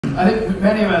I think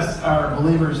many of us are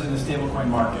believers in the stablecoin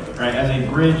market, right? As a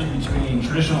bridge between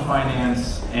traditional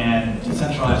finance and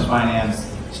decentralized finance,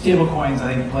 stablecoins,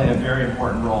 I think, play a very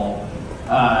important role.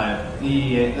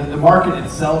 The market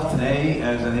itself today,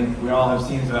 as I think we all have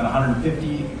seen, is about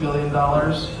 $150 billion.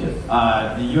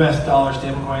 The US dollar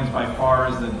stablecoins by far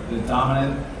is the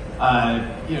dominant.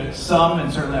 Some,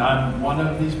 and certainly I'm one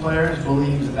of these players,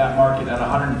 believes that market at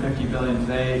 150 billion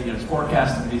today, it's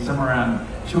forecasted to be somewhere around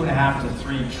 2.5 to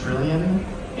 3 trillion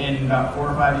in about 4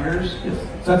 or 5 years.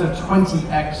 So that's a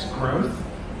 20x growth.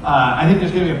 I think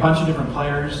there's going to be a bunch of different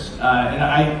players, and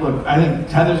I think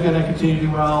Tether's going to continue to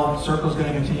do well. Circle's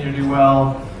going to continue to do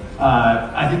well.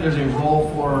 I think there's a role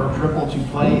for Ripple to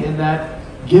play in that,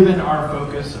 given our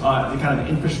focus on the kind of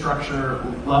infrastructure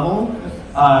level.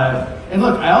 And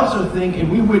look, I also think,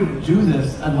 and we wouldn't do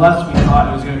this unless we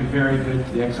thought it was going to be very good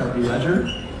to the XRP ledger.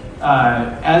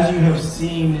 As you have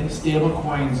seen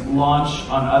stablecoins launch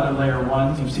on other layer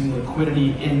ones, you've seen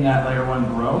liquidity in that layer one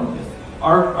grow.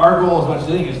 Our goal, as much as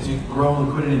anything, is to grow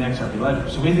liquidity in the XRP ledger.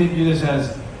 So we view this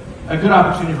as a good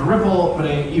opportunity for Ripple, but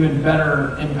an even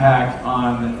better impact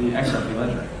on the XRP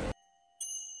ledger.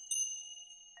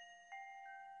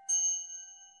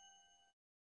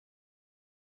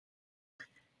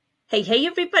 Hey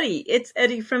everybody, it's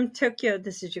Eri from Tokyo.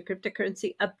 This is your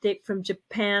cryptocurrency update from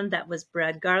Japan. That was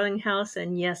Brad Garlinghouse.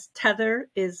 And yes, Tether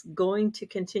is going to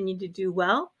continue to do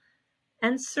well,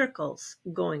 and Circle's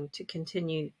going to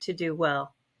continue to do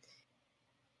well.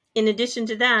 In addition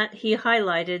to that, he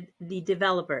highlighted the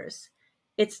developers.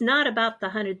 It's not about the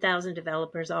 100,000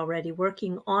 developers already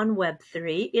working on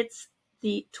Web3. It's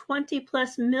the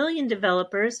 20+ million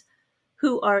developers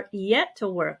who are yet to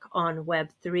work on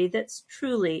Web3 that's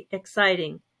truly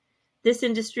exciting. This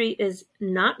industry is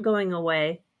not going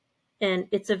away, and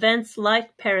it's events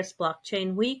like Paris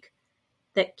Blockchain Week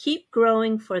that keep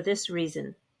growing for this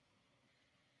reason.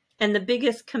 And the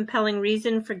biggest compelling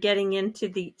reason for getting into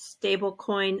the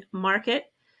stablecoin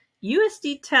market,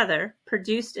 USD Tether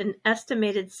produced an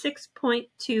estimated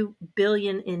 $6.2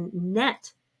 billion in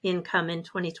net income in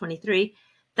 2023.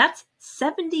 That's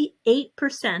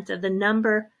 78% of the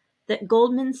number that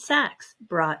Goldman Sachs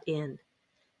brought in.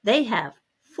 They have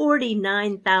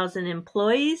 49,000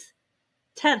 employees.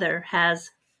 Tether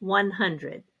has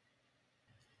 100.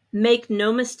 Make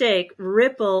no mistake,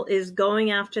 Ripple is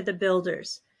going after the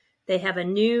builders. They have a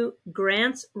new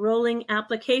grants rolling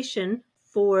application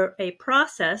for a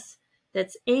process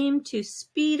that's aimed to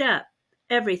speed up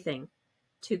everything,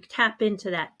 to tap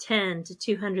into that 10 to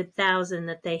 200,000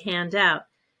 that they hand out.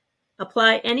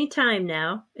 Apply anytime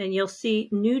now, and you'll see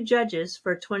new judges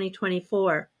for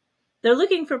 2024. They're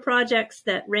looking for projects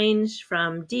that range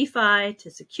from DeFi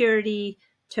to security,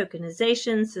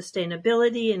 tokenization,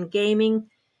 sustainability, and gaming.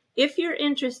 If you're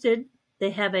interested,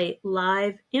 they have a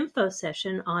live info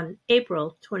session on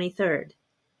April 23rd.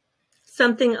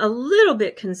 Something a little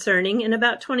bit concerning, in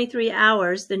about 23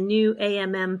 hours, the new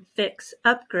AMM fix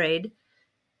upgrade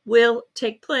will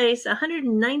take place.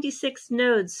 196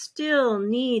 nodes still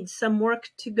need some work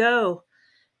to go.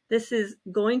 This is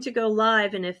going to go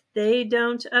live, and if they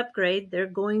don't upgrade, they're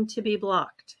going to be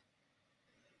blocked.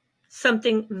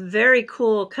 Something very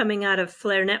cool coming out of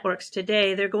Flare Networks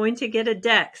today. They're going to get a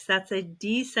DEX. That's a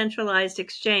decentralized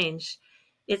exchange.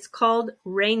 It's called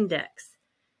RainDex.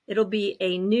 It'll be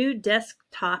a new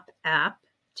desktop app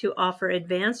to offer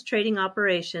advanced trading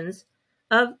operations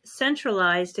of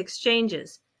centralized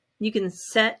exchanges. You can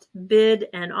set bid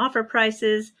and offer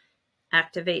prices,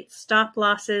 activate stop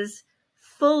losses,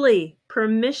 fully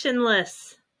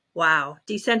permissionless. Wow,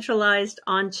 decentralized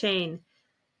on-chain.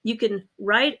 You can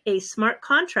write a smart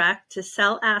contract to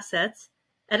sell assets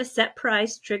at a set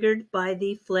price triggered by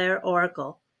the Flare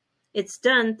Oracle. It's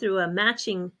done through a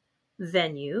matching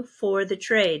venue for the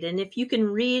trade. And if you can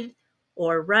read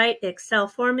or write Excel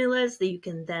formulas, that you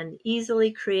can then easily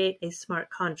create a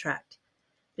smart contract.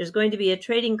 There's going to be a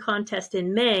trading contest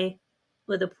in May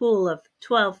with a pool of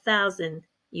 12,000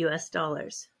 US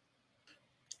dollars.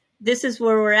 This is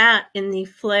where we're at in the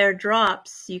Flare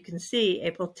drops. You can see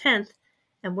April 10th,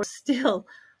 and we're still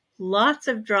lots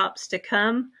of drops to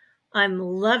come. I'm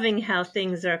loving how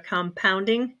things are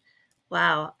compounding.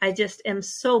 Wow, I just am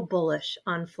so bullish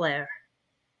on Flare.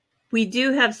 We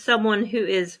do have someone who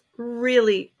is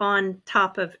really on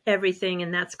top of everything,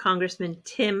 and that's Congressman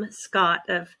Tim Scott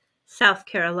of South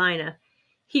Carolina.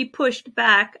 He pushed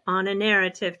back on a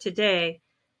narrative today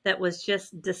that was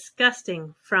just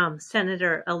disgusting from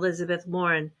Senator Elizabeth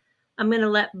Warren. I'm going to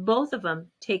let both of them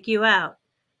take you out.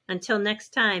 Until next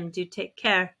time, do take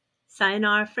care.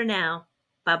 Sayonara for now.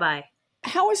 Bye-bye.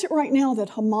 How is it right now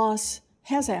that Hamas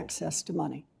has access to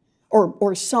money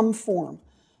or some form?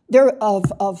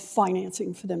 of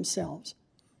financing for themselves?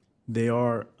 They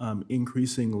are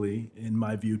increasingly, in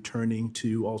my view, turning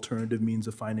to alternative means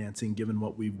of financing, given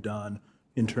what we've done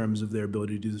in terms of their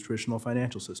ability to do the traditional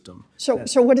financial system. So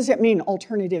what does that mean,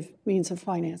 alternative means of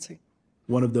financing?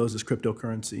 One of those is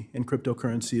cryptocurrency. And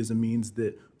cryptocurrency is a means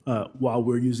that while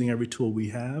we're using every tool we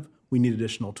have, we need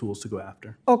additional tools to go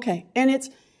after. Okay, and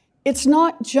it's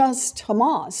not just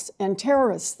Hamas and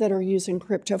terrorists that are using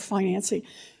crypto financing.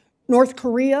 North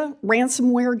Korea,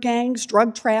 ransomware gangs,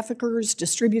 drug traffickers,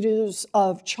 distributors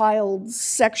of child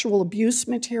sexual abuse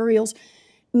materials,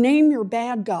 name your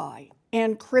bad guy,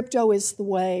 and crypto is the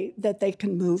way that they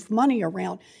can move money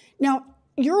around. Now,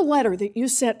 your letter that you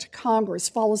sent to Congress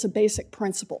follows a basic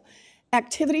principle.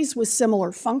 Activities with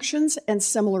similar functions and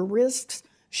similar risks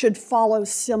should follow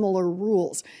similar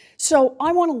rules. So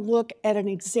I want to look at an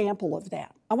example of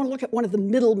that. I want to look at one of the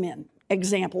middlemen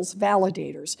examples,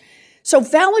 validators. So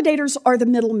validators are the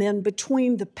middlemen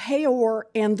between the payor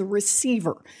and the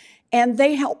receiver, and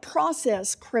they help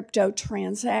process crypto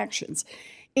transactions.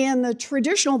 In the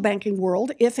traditional banking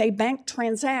world, if a bank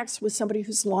transacts with somebody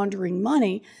who's laundering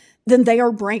money, then they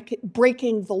are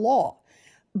breaking the law.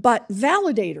 But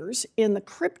validators in the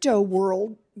crypto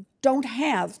world don't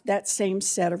have that same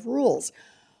set of rules.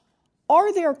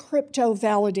 Are there crypto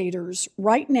validators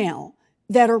right now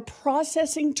that are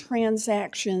processing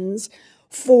transactions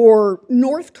for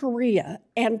North Korea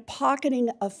and pocketing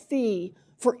a fee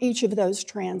for each of those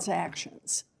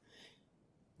transactions?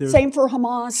 Same for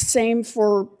Hamas, same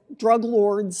for drug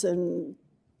lords and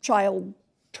child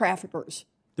traffickers.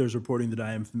 There's reporting that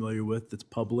I am familiar with that's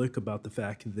public about the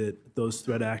fact that those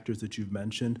threat actors that you've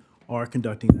mentioned are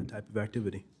conducting that type of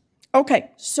activity. Okay,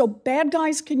 so bad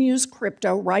guys can use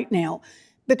crypto right now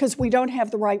because we don't have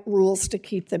the right rules to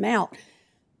keep them out.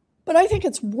 But I think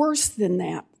it's worse than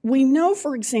that. We know,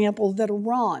 for example, that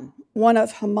Iran, one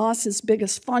of Hamas's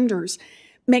biggest funders,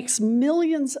 makes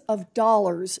millions of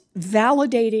dollars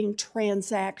validating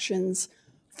transactions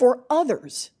for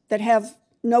others that have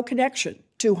no connection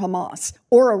to Hamas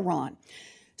or Iran.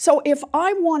 So if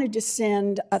I wanted to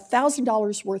send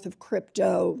 $1,000 worth of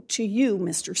crypto to you,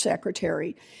 Mr.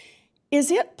 Secretary, is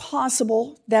it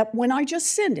possible that when I just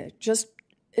send it,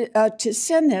 to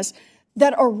send this,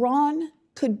 that Iran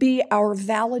could be our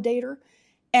validator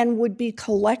and would be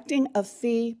collecting a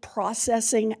fee,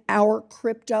 processing our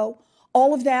crypto,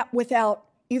 all of that without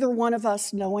either one of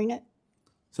us knowing it?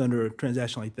 Senator, a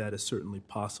transaction like that is certainly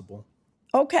possible.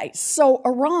 Okay, so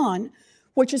Iran,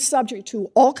 which is subject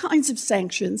to all kinds of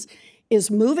sanctions, is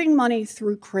moving money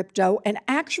through crypto and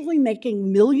actually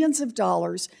making millions of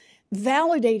dollars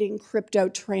validating crypto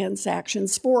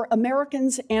transactions for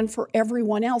Americans and for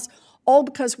everyone else, all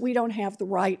because we don't have the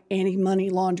right anti-money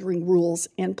laundering rules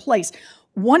in place.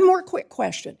 One more quick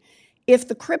question. If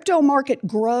the crypto market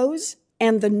grows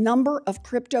and the number of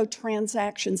crypto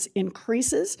transactions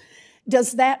increases,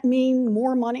 does that mean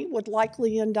more money would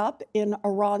likely end up in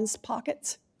Iran's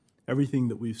pockets? Everything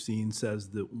that we've seen says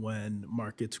that when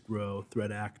markets grow,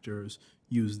 threat actors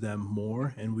use them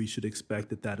more, and we should expect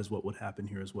that that is what would happen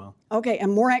here as well. Okay,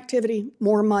 and more activity,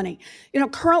 more money. You know,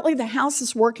 currently the House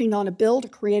is working on a bill to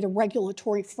create a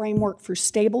regulatory framework for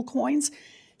stablecoins.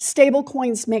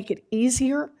 Stablecoins make it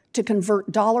easier to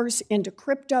convert dollars into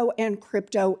crypto and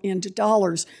crypto into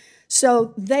dollars.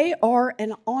 So they are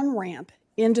an on-ramp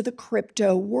into the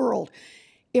crypto world.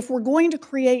 If we're going to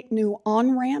create new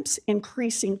on-ramps,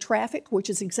 increasing traffic, which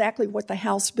is exactly what the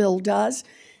House bill does,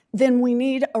 then we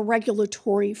need a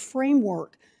regulatory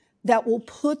framework that will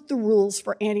put the rules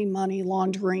for anti-money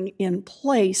laundering in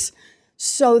place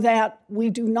so that we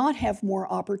do not have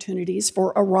more opportunities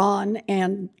for Iran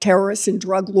and terrorists and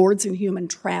drug lords and human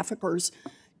traffickers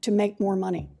to make more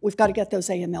money. We've got to get those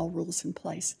AML rules in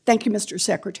place. Thank you, Mr.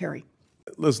 Secretary.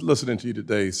 Listening to you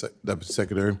today, Deputy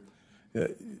Secretary,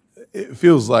 it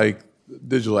feels like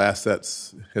digital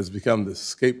assets has become the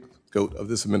scapegoat of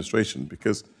this administration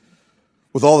because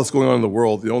with all that's going on in the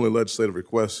world, the only legislative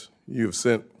requests you have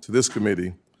sent to this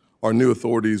committee are new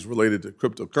authorities related to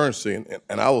cryptocurrency.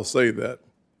 And I will say that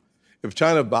if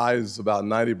China buys about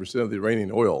 90% of the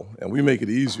Iranian oil and we make it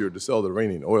easier to sell the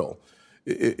Iranian oil,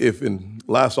 if in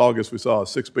last August we saw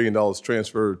 $6 billion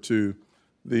transferred to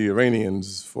the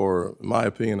Iranians for, in my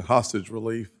opinion, hostage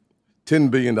relief,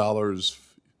 $10 billion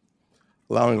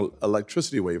allowing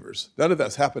electricity waivers. None of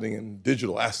that's happening in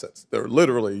digital assets. They're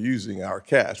literally using our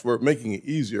cash. We're making it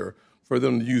easier for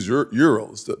them to use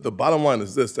euros. The bottom line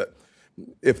is this, that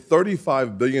if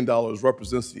 $35 billion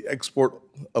represents the export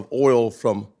of oil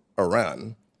from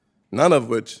Iran, none of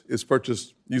which is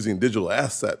purchased using digital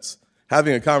assets,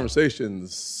 having a conversation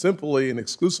simply and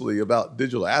exclusively about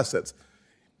digital assets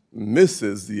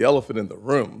misses the elephant in the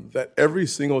room, that every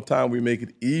single time we make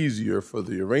it easier for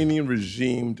the Iranian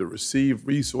regime to receive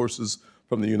resources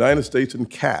from the United States in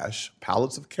cash,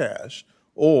 pallets of cash,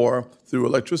 or through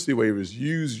electricity waivers,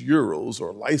 use euros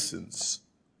or license,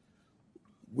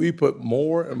 we put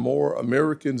more and more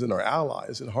Americans and our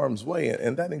allies in harm's way,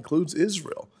 and that includes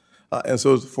Israel. And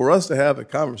so for us to have a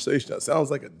conversation that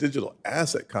sounds like a digital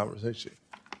asset conversation,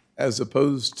 as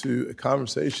opposed to a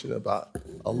conversation about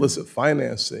illicit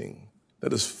financing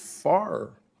that is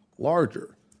far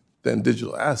larger than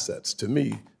digital assets, to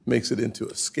me, makes it into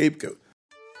a scapegoat.